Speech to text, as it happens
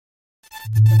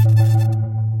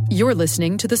You're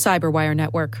listening to the Cyberwire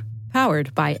Network,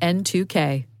 powered by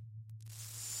N2K.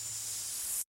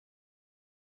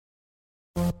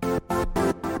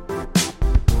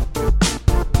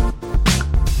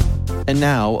 And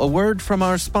now, a word from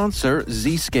our sponsor,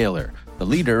 Zscaler, the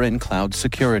leader in cloud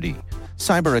security.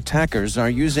 Cyber attackers are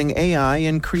using AI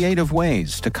in creative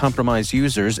ways to compromise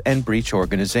users and breach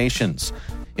organizations.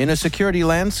 In a security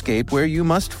landscape where you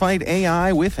must fight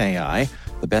AI with AI,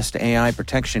 the best AI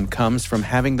protection comes from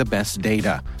having the best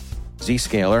data.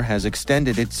 Zscaler has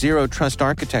extended its zero-trust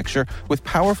architecture with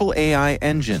powerful AI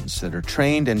engines that are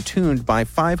trained and tuned by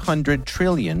 500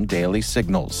 trillion daily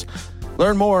signals.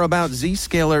 Learn more about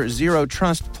Zscaler Zero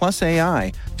Trust Plus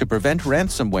AI to prevent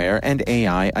ransomware and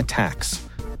AI attacks.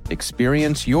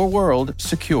 Experience your world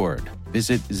secured.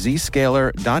 Visit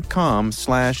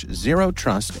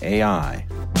zscaler.com/zerotrustai.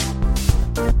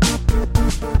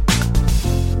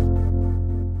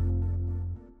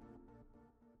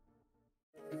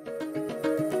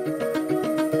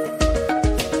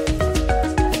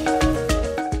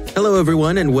 Hello,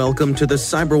 everyone, and welcome to the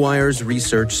CyberWire's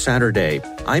Research Saturday.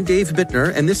 I'm Dave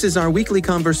Bittner, and this is our weekly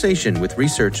conversation with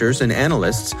researchers and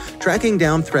analysts tracking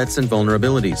down threats and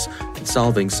vulnerabilities and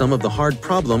solving some of the hard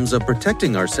problems of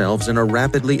protecting ourselves in a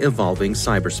rapidly evolving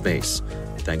cyberspace.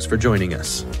 Thanks for joining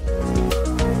us.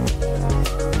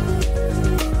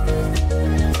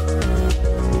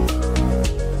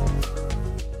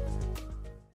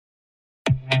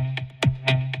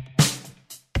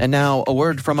 And now, a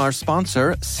word from our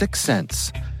sponsor,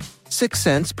 6sense.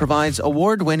 6sense provides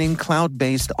award-winning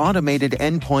cloud-based automated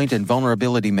endpoint and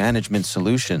vulnerability management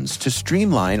solutions to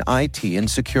streamline IT and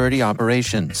security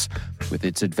operations. With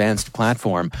its advanced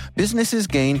platform, businesses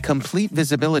gain complete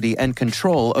visibility and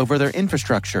control over their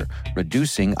infrastructure,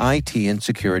 reducing IT and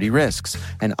security risks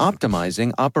and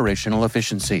optimizing operational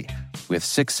efficiency. With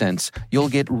 6sense, you'll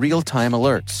get real-time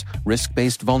alerts,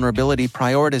 risk-based vulnerability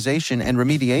prioritization and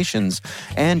remediations,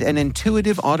 and an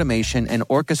intuitive automation and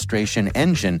orchestration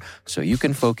engine so you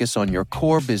can focus on your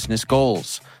core business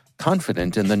goals,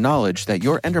 confident in the knowledge that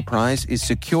your enterprise is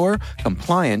secure,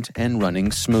 compliant, and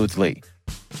running smoothly.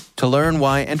 To learn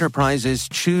why enterprises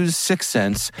choose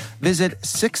 6sense, visit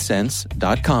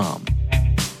 6sense.com.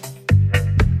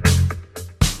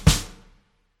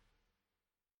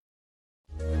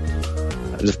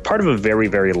 It was part of a very,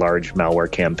 very large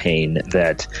malware campaign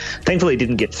that thankfully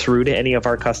didn't get through to any of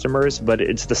our customers, but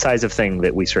it's the size of thing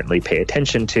that we certainly pay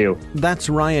attention to. That's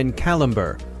Ryan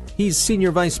Kallenber. He's Senior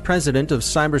Vice President of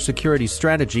Cybersecurity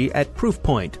Strategy at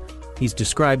Proofpoint. He's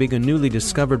describing a newly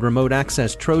discovered remote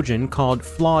access Trojan called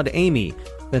FlawedAMMYY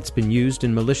that's been used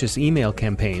in malicious email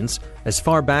campaigns as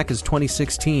far back as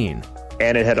 2016.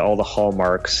 And it had all the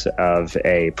hallmarks of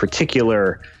a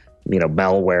particular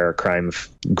malware crime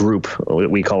group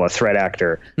we call a threat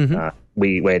actor. Mm-hmm.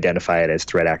 We identify it as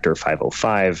threat actor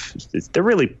 505. They're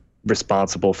really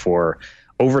responsible for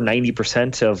over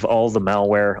 90% of all the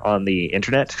malware on the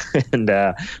internet. And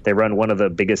they run one of the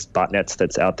biggest botnets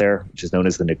that's out there, which is known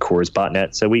as the Nikors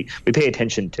botnet. So we pay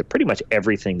attention to pretty much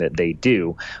everything that they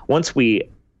do. Once we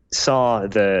saw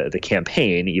the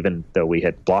campaign, even though we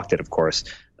had blocked it, of course,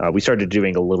 we started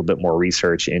doing a little bit more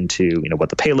research into what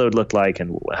the payload looked like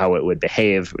and how it would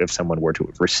behave if someone were to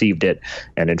have received it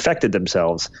and infected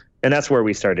themselves. And that's where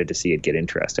we started to see it get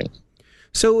interesting.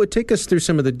 So take us through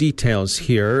some of the details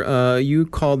here. You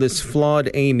call this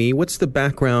FlawedAMMYY. What's the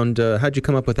background? How'd you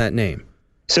come up with that name?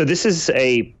 So this is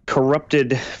a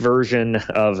corrupted version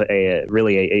of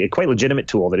a quite legitimate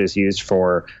tool that is used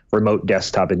for remote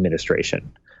desktop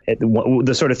administration.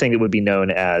 The sort of thing that would be known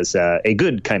as a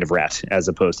good kind of rat as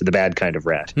opposed to the bad kind of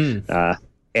rat.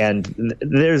 And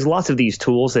there's lots of these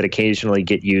tools that occasionally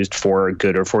get used for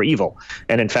good or for evil.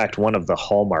 And in fact, one of the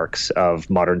hallmarks of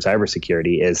modern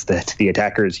cybersecurity is that the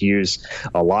attackers use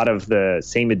a lot of the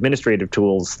same administrative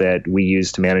tools that we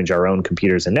use to manage our own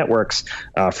computers and networks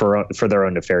for their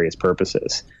own nefarious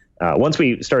purposes. Once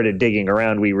we started digging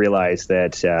around, we realized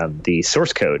that the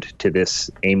source code to this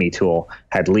AMMYY tool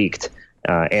had leaked.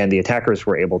 And the attackers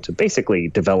were able to basically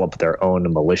develop their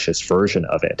own malicious version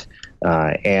of it.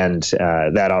 And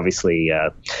that obviously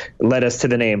led us to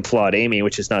the name FlawedAMMYY,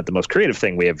 which is not the most creative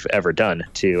thing we have ever done,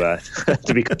 to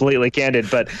be completely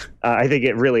candid. But I think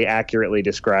it really accurately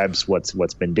describes what's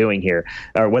been doing here,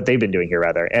 or what they've been doing here,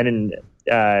 rather. And in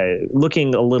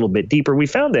looking a little bit deeper, we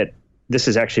found that this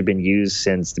has actually been used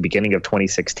since the beginning of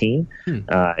 2016.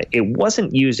 It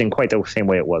wasn't used in quite the same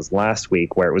way it was last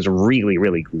week, where it was a really,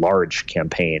 really large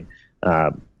campaign.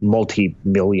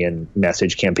 multi-million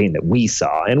message campaign that we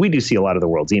saw. And we do see a lot of the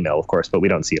world's email, of course, but we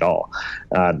don't see it all.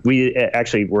 We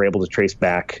actually were able to trace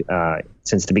back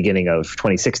since the beginning of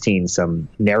 2016 some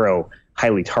narrow,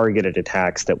 highly targeted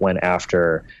attacks that went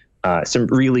after some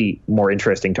really more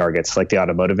interesting targets like the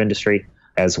automotive industry,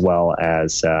 as well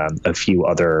as a few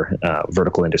other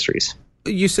vertical industries.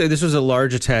 You say this was a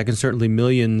large attack, and certainly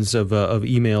millions of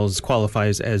emails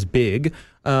qualifies as big.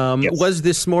 Yes. Was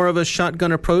this more of a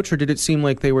shotgun approach, or did it seem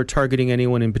like they were targeting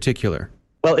anyone in particular?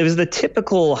 Well, it was the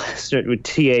typical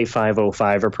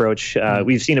TA505 approach.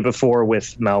 We've seen it before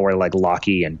with malware like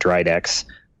Locky and Dridex,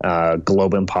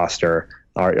 Globe Imposter.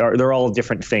 They're all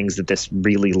different things that this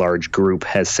really large group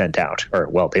has sent out. Or,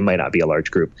 well, they might not be a large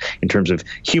group in terms of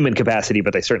human capacity,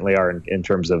 but they certainly are in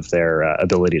terms of their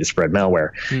ability to spread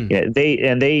malware. Yeah,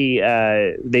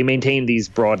 they maintain these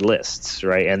broad lists,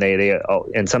 right? And they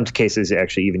in some cases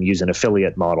actually even use an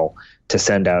affiliate model to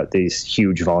send out these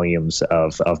huge volumes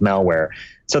of malware.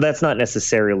 So that's not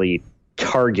necessarily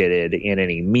targeted in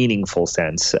any meaningful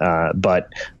sense, but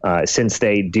since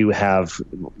they do have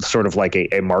sort of like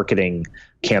a marketing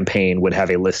campaign would have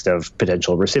a list of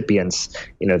potential recipients,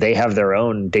 they have their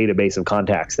own database of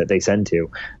contacts that they send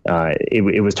to.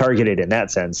 It was targeted in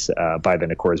that sense by the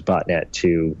Nakor's botnet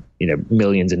to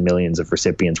millions and millions of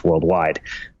recipients worldwide.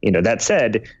 That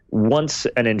said, once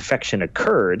an infection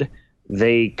occurred,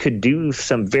 they could do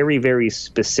some very, very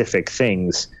specific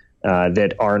things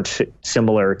that aren't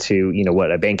similar to,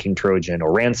 what a banking Trojan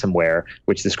or ransomware,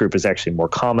 which this group is actually more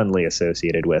commonly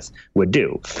associated with, would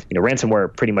do.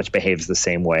 Ransomware pretty much behaves the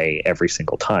same way every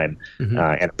single time, and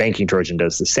a banking Trojan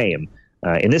does the same.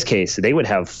 In this case, they would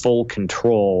have full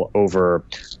control over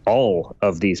all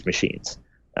of these machines.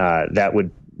 That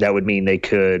would mean they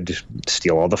could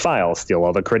steal all the files, steal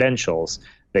all the credentials.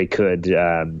 They could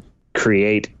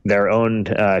create their own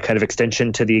kind of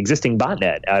extension to the existing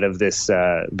botnet out of this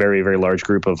very, very large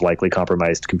group of likely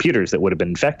compromised computers that would have been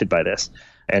infected by this.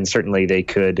 And certainly they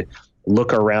could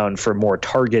look around for more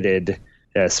targeted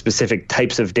specific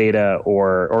types of data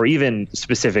or even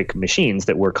specific machines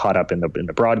that were caught up in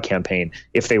the broad campaign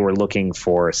if they were looking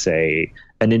for, say,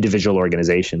 an individual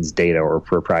organization's data or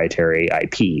proprietary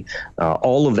IP.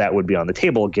 All of that would be on the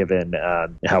table given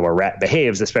how a rat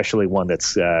behaves, especially one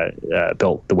that's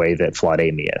built the way that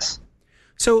FlawedAMMYY is.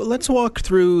 So let's walk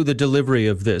through the delivery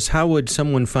of this. How would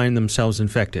someone find themselves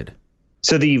infected?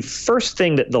 So the first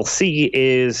thing that they'll see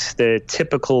is the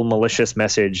typical malicious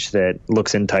message that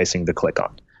looks enticing to click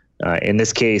on. In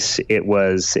this case, it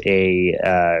was a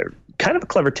kind of a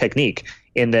clever technique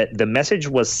in that the message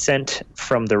was sent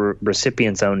from the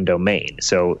recipient's own domain.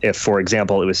 So if, for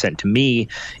example, it was sent to me,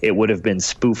 it would have been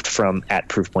spoofed from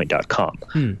 @proofpoint.com.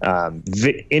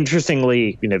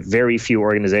 Interestingly, very few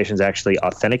organizations actually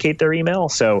authenticate their email.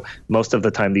 So most of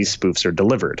the time these spoofs are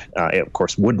delivered. It, of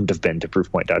course, wouldn't have been to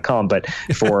proofpoint.com, but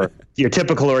for your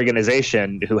typical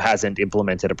organization who hasn't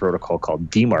implemented a protocol called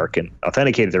DMARC and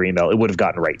authenticated their email, it would have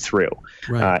gotten right through.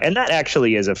 Right. And that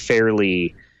actually is a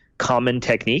fairly common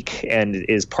technique and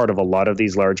is part of a lot of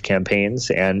these large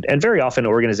campaigns. And very often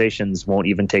organizations won't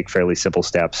even take fairly simple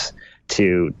steps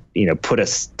to put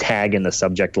a tag in the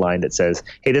subject line that says,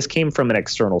 hey, this came from an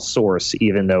external source,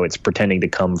 even though it's pretending to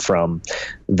come from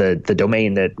the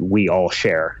domain that we all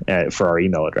share for our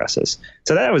email addresses.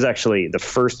 So that was actually the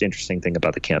first interesting thing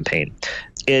about the campaign.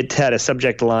 It had a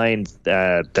subject line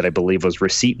that I believe was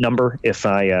receipt number, if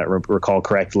I recall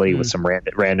correctly, with some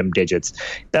random digits.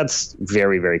 That's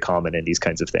very, very common in these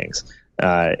kinds of things.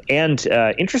 And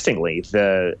interestingly,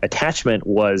 the attachment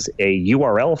was a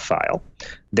URL file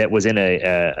that was in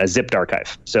a zipped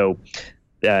archive. So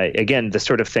again, the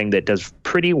sort of thing that does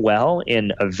pretty well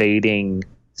in evading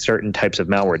certain types of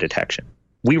malware detection.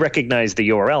 We recognize the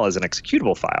URL as an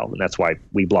executable file, and that's why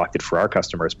we blocked it for our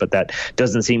customers, but that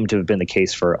doesn't seem to have been the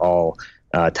case for all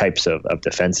types of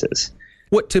defenses.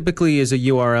 What typically is a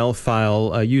URL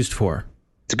file used for?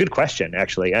 It's a good question,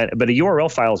 actually. But a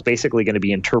URL file is basically going to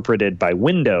be interpreted by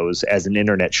Windows as an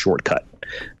internet shortcut.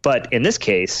 But in this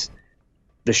case,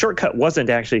 the shortcut wasn't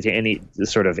actually to any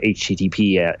sort of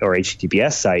HTTP or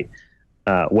HTTPS site.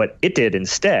 What it did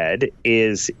instead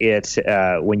is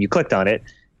when you clicked on it,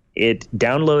 it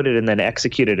downloaded and then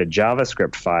executed a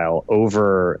JavaScript file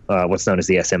over what's known as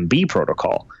the SMB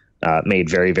protocol, made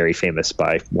very, very famous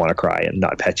by WannaCry and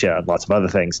NotPetya and lots of other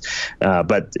things.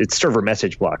 But it's server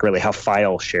message block, really how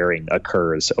file sharing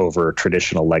occurs over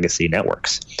traditional legacy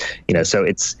networks. So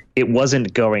it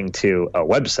wasn't going to a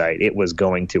website. It was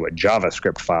going to a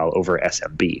JavaScript file over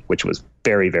SMB, which was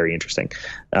very, very interesting.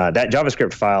 That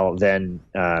JavaScript file then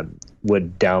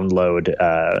would download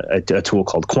a tool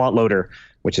called QuantLoader,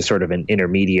 which is sort of an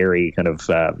intermediary kind of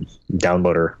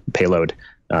downloader payload.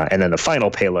 And then the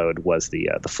final payload was the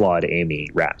FlawedAMMYY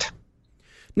rat.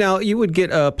 Now, you would get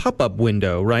a pop-up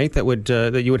window, right?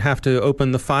 That you would have to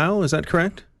open the file. Is that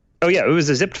correct? Oh yeah, it was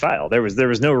a zipped file. There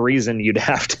was no reason you'd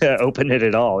have to open it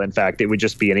at all. In fact, it would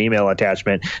just be an email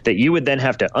attachment that you would then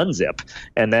have to unzip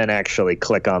and then actually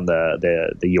click on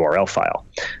the URL file.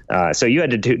 So you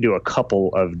had to do a couple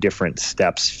of different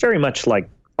steps, very much like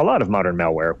a lot of modern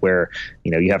malware, where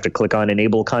you have to click on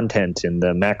enable content in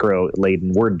the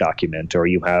macro-laden Word document, or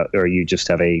you just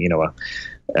have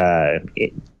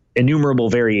innumerable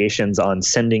variations on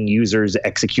sending users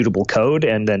executable code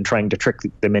and then trying to trick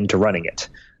them into running it.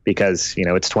 Because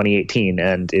it's 2018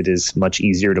 and it is much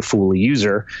easier to fool a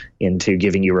user into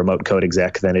giving you remote code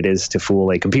exec than it is to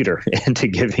fool a computer into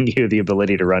giving you the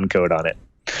ability to run code on it.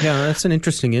 Yeah, that's an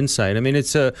interesting insight. I mean,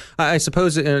 I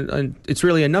suppose it's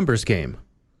really a numbers game.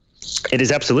 It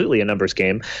is absolutely a numbers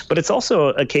game, but it's also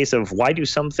a case of why do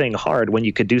something hard when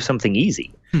you could do something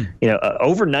easy?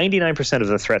 Over 99% of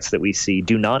the threats that we see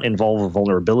do not involve a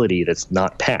vulnerability that's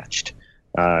not patched,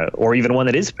 or even one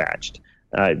that is patched.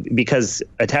 Because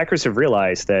attackers have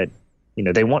realized that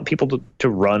they want people to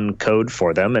run code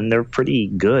for them, and they're pretty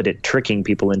good at tricking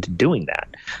people into doing that.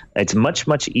 It's much,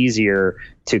 much easier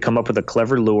to come up with a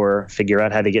clever lure, figure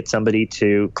out how to get somebody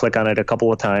to click on it a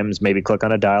couple of times, maybe click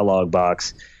on a dialog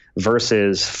box,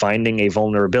 versus finding a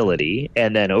vulnerability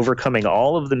and then overcoming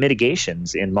all of the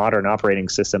mitigations in modern operating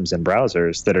systems and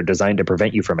browsers that are designed to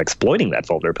prevent you from exploiting that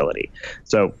vulnerability.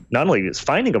 So not only is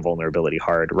finding a vulnerability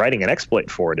hard, writing an exploit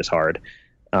for it is hard,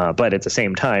 but at the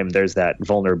same time, there's that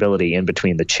vulnerability in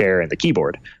between the chair and the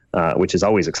keyboard, which is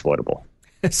always exploitable.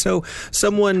 So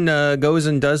someone goes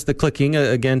and does the clicking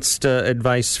against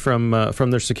advice from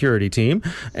their security team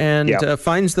and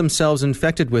finds themselves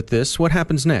infected with this. What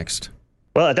happens next?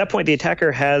 Well, at that point, the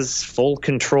attacker has full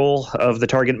control of the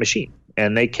target machine,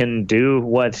 and they can do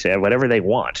whatever they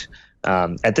want.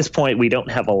 At this point, we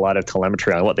don't have a lot of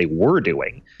telemetry on what they were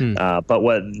doing, but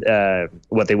what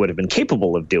they would have been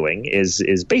capable of doing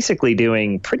is basically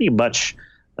doing pretty much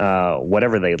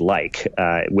whatever they like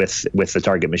with the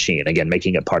target machine. Again,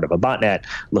 making it part of a botnet,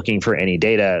 looking for any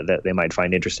data that they might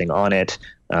find interesting on it.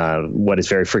 What is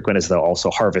very frequent is they'll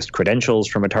also harvest credentials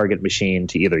from a target machine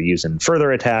to either use in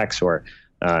further attacks or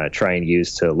try and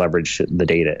use to leverage the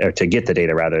data, or to get the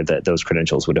data rather, that those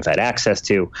credentials would have had access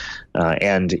to.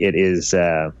 And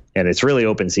it's really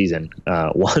open season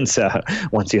once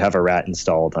you have a rat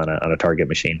installed on a target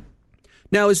machine.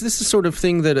 Now, is this the sort of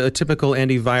thing that a typical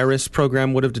antivirus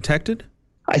program would have detected?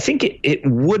 I think it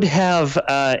would have,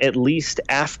 at least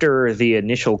after the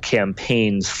initial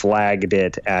campaigns flagged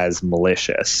it as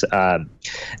malicious.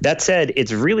 That said,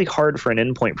 it's really hard for an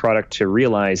endpoint product to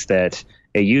realize that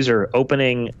a user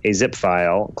opening a zip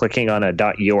file, clicking on a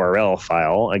 .url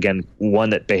file, again, one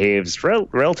that behaves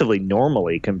relatively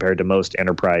normally compared to most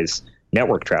enterprise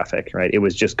network traffic, right? It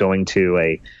was just going to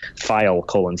a file :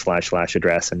 /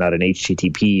 address and not an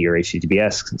HTTP or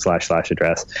HTTPS /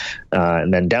 address.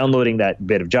 And then downloading that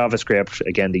bit of JavaScript.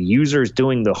 Again, the user's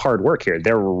doing the hard work here.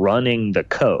 They're running the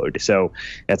code. So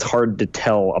it's hard to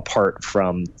tell apart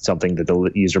from something that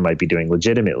the user might be doing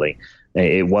legitimately.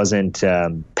 It wasn't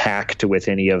packed with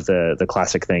any of the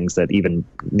classic things that even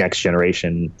next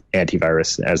generation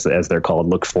antivirus, as they're called,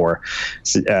 look for.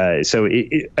 So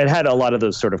it had a lot of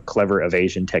those sort of clever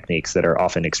evasion techniques that are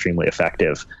often extremely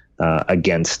effective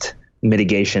against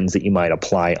mitigations that you might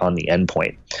apply on the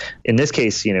endpoint. In this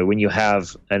case, when you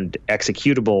have an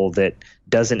executable that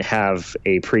doesn't have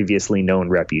a previously known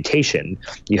reputation,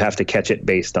 you have to catch it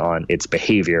based on its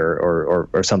behavior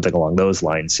or something along those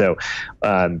lines. So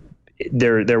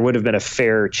there would have been a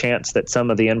fair chance that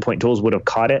some of the endpoint tools would have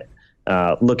caught it.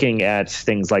 Looking at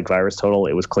things like VirusTotal,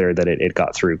 it was clear that it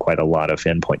got through quite a lot of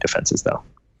endpoint defenses, though.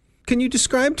 Can you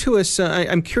describe to us,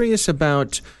 I'm curious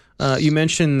about, you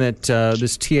mentioned that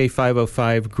this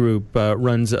TA505 group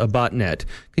runs a botnet.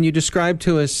 Can you describe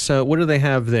to us, what do they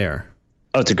have there?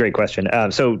 Oh, it's a great question.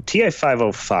 So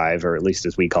TA505, or at least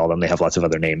as we call them, they have lots of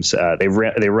other names. They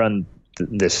run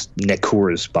this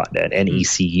Necurs botnet,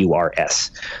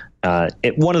 Necurs.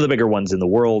 One of the bigger ones in the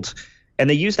world, and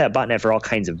they use that botnet for all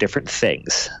kinds of different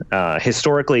things.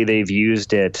 Historically, they've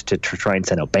used it to try and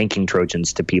send out banking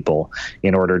trojans to people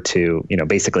in order to,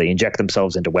 basically inject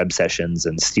themselves into web sessions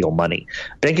and steal money.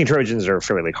 Banking trojans are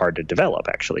fairly hard to develop,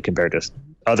 actually, compared to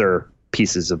other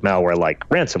pieces of malware like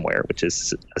ransomware, which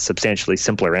is a substantially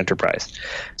simpler enterprise.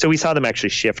 So we saw them actually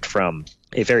shift from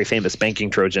a very famous banking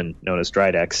Trojan known as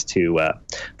Dridex to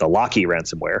the Locky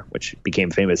ransomware, which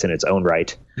became famous in its own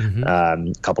right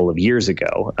a couple of years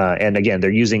ago. And again,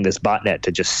 they're using this botnet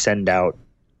to just send out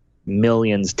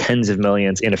millions, tens of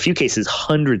millions, in a few cases,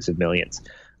 hundreds of millions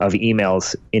of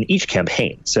emails in each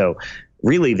campaign. So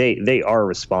really, they are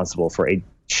responsible for a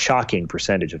shocking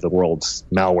percentage of the world's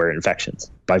malware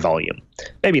infections by volume.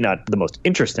 Maybe not the most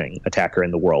interesting attacker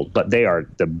in the world, but they are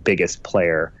the biggest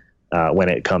player when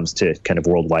it comes to kind of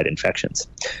worldwide infections.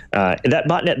 That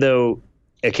botnet, though,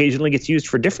 occasionally gets used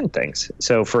for different things.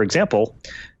 So, for example,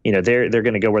 they're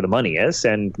going to go where the money is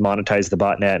and monetize the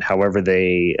botnet however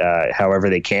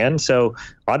they can. So,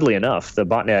 oddly enough, the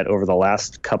botnet over the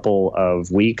last couple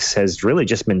of weeks has really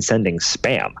just been sending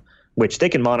spam, which they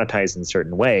can monetize in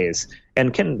certain ways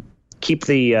and can keep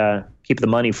the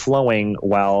money flowing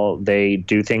while they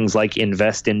do things like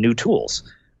invest in new tools.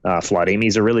 FlawedAMMY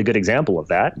is a really good example of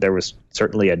that. There was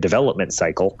certainly a development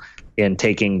cycle in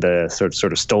taking the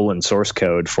sort of stolen source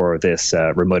code for this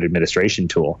remote administration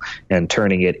tool and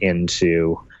turning it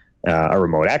into a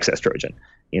remote access Trojan.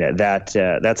 That's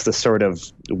the sort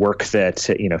of work that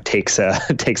takes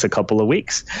a couple of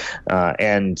weeks.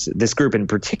 And this group in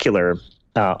particular,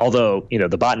 although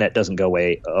the botnet doesn't go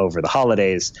away over the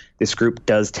holidays, this group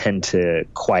does tend to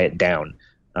quiet down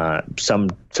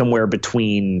somewhere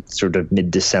between sort of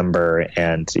mid-December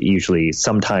and usually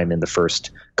sometime in the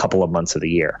first couple of months of the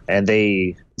year. And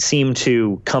they seem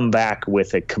to come back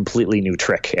with a completely new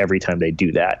trick every time they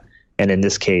do that. And in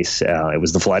this case, it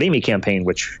was the FlawedAMMY campaign,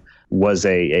 which was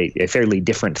a fairly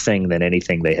different thing than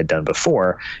anything they had done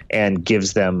before, and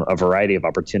gives them a variety of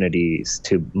opportunities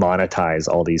to monetize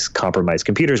all these compromised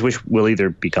computers, which will either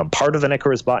become part of the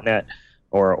Icarus botnet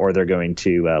or they're going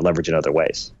to leverage in other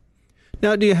ways.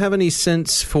 Now, do you have any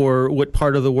sense for what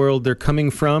part of the world they're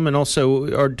coming from? And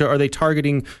also, are they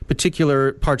targeting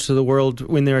particular parts of the world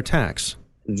in their attacks?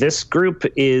 This group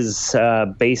is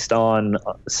based on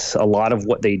a lot of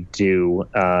what they do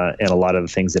and a lot of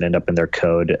the things that end up in their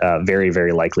code, very,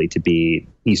 very likely to be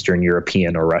Eastern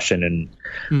European or Russian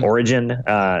in origin.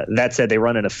 That said, they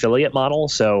run an affiliate model,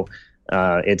 so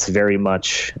it's very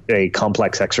much a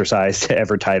complex exercise to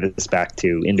ever tie this back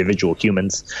to individual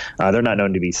humans. They're not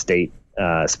known to be state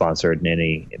sponsored in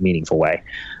any meaningful way.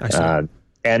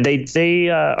 And they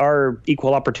are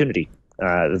equal opportunity.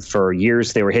 For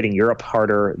years, they were hitting Europe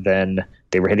harder than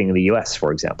they were hitting the U.S.,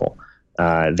 for example.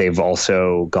 They've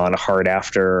also gone hard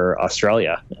after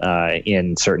Australia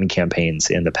in certain campaigns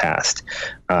in the past.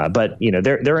 But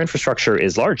their infrastructure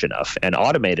is large enough and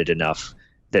automated enough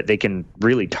that they can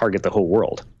really target the whole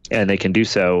world, and they can do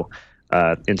so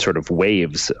in sort of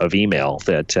waves of email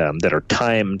that are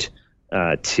timed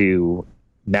to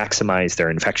maximize their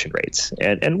infection rates.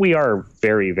 And we are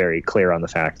very, very clear on the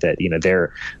fact that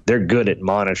they're good at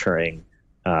monitoring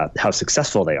how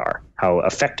successful they are, how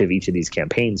effective each of these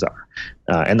campaigns are,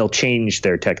 and they'll change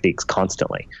their techniques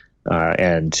constantly.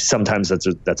 And sometimes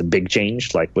that's a big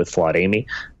change, like with FlawedAMMY.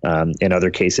 In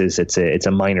other cases, it's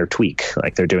a minor tweak,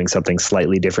 like they're doing something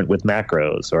slightly different with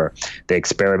macros, or they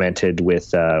experimented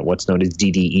with what's known as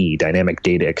DDE, Dynamic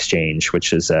Data Exchange,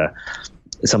 which is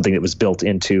something that was built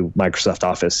into Microsoft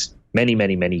Office many,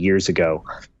 many, many years ago,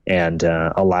 and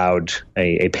allowed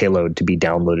a payload to be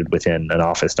downloaded within an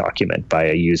Office document by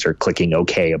a user clicking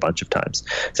OK a bunch of times.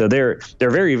 So they're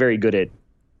very, very good at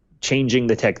changing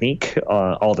the technique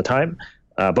all the time.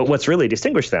 But what's really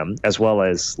distinguished them, as well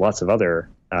as lots of other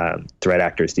threat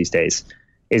actors these days,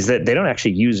 is that they don't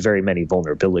actually use very many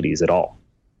vulnerabilities at all.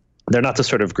 They're not the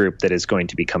sort of group that is going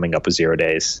to be coming up with 0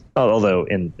 days, although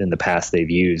in the past they've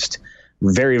used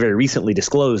very, very recently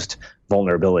disclosed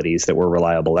vulnerabilities that were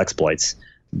reliable exploits.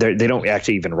 They don't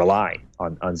actually even rely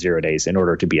on 0 days in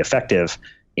order to be effective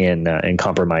in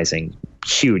compromising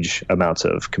huge amounts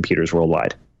of computers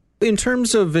worldwide. In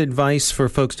terms of advice for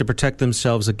folks to protect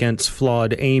themselves against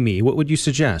FlawedAMMY, what would you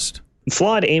suggest?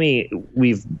 FlawedAMMY,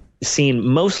 we've seen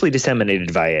mostly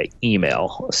disseminated via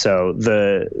email. So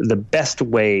the best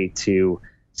way to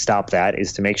stop that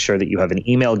is to make sure that you have an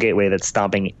email gateway that's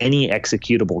stopping any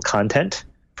executable content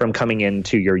from coming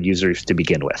into your users to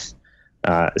begin with.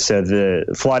 So the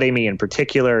FlawedAMMY in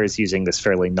particular is using this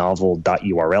fairly novel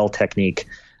 .url technique.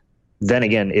 Then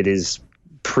again, it is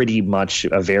pretty much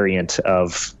a variant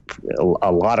of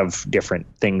a lot of different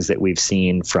things that we've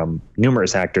seen from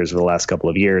numerous actors over the last couple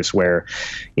of years, where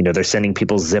they're sending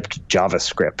people zipped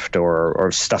JavaScript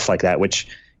or stuff like that, which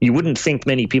you wouldn't think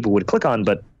many people would click on,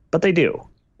 but they do.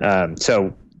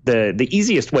 So the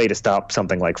easiest way to stop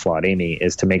something like FlawedAMMY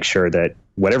is to make sure that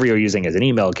whatever you're using as an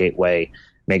email gateway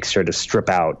makes sure to strip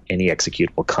out any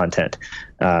executable content.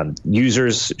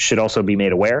 Users should also be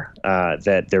made aware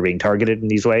that they're being targeted in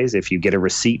these ways. If you get a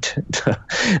receipt,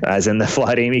 as in the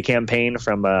FlawedAMMY campaign,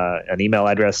 from an email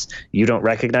address you don't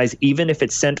recognize, even if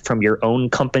it's sent from your own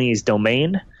company's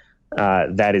domain,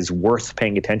 that is worth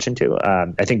paying attention to.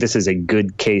 I think this is a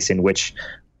good case in which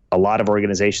a lot of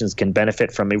organizations can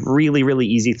benefit from a really, really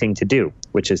easy thing to do,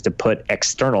 which is to put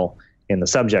external in the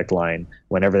subject line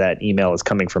whenever that email is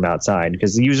coming from outside,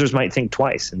 because the users might think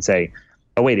twice and say,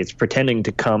 oh, wait, it's pretending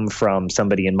to come from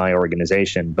somebody in my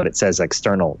organization, but it says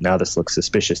external. Now this looks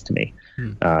suspicious to me.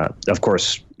 Of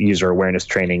course, user awareness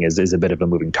training is a bit of a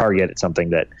moving target. It's something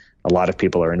that a lot of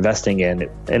people are investing in,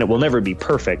 and it will never be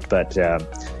perfect, but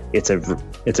it's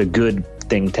a good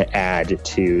thing to add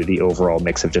to the overall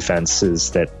mix of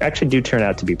defenses that actually do turn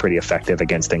out to be pretty effective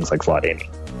against things like FlawedAMMYY.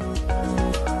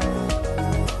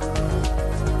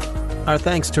 Our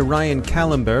thanks to Ryan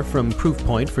Callenber from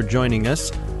Proofpoint for joining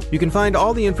us. You can find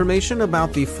all the information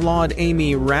about the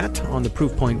FlawedAMMYY rat on the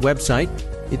Proofpoint website.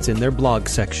 It's in their blog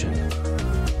section.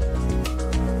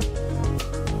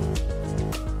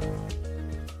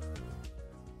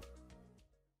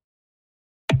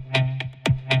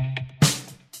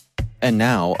 And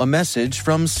now, a message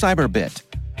from Cyberbit.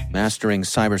 Mastering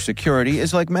cybersecurity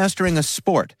is like mastering a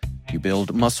sport. You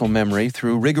build muscle memory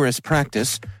through rigorous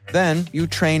practice, then you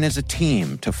train as a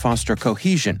team to foster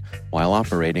cohesion while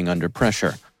operating under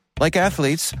pressure. Like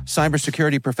athletes,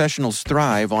 cybersecurity professionals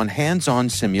thrive on hands-on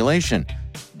simulation.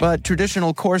 But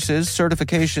traditional courses,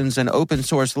 certifications, and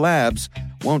open-source labs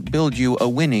won't build you a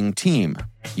winning team.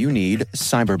 You need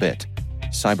Cyberbit.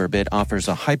 Cyberbit offers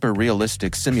a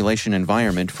hyper-realistic simulation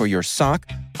environment for your SOC,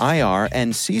 IR,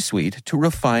 and C-suite to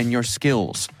refine your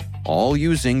skills, all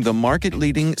using the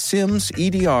market-leading SIMs,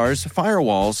 EDRs,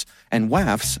 firewalls, and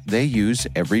WAFs they use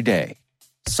every day.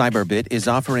 Cyberbit is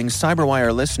offering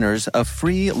CyberWire listeners a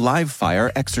free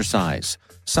live-fire exercise.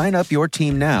 Sign up your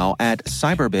team now at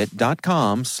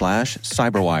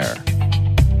cyberbit.com/cyberwire.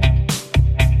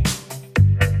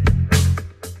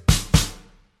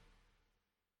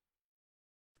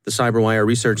 The CyberWire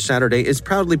Research Saturday is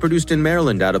proudly produced in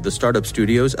Maryland out of the startup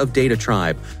studios of Data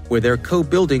Tribe, where they're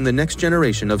co-building the next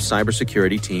generation of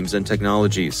cybersecurity teams and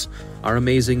technologies. Our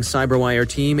amazing CyberWire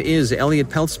team is Elliot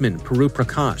Peltzman, Puru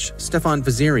Prakash, Stefan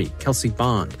Vaziri, Kelsey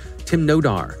Bond, Tim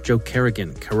Nodar, Joe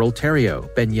Kerrigan, Carol Terrio,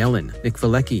 Ben Yellen, Nick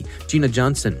Valecki, Gina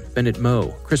Johnson, Bennett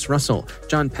Moe, Chris Russell,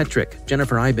 John Petrick,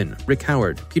 Jennifer Iben, Rick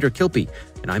Howard, Peter Kilpie,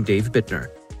 and I'm Dave Bittner.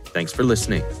 Thanks for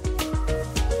listening.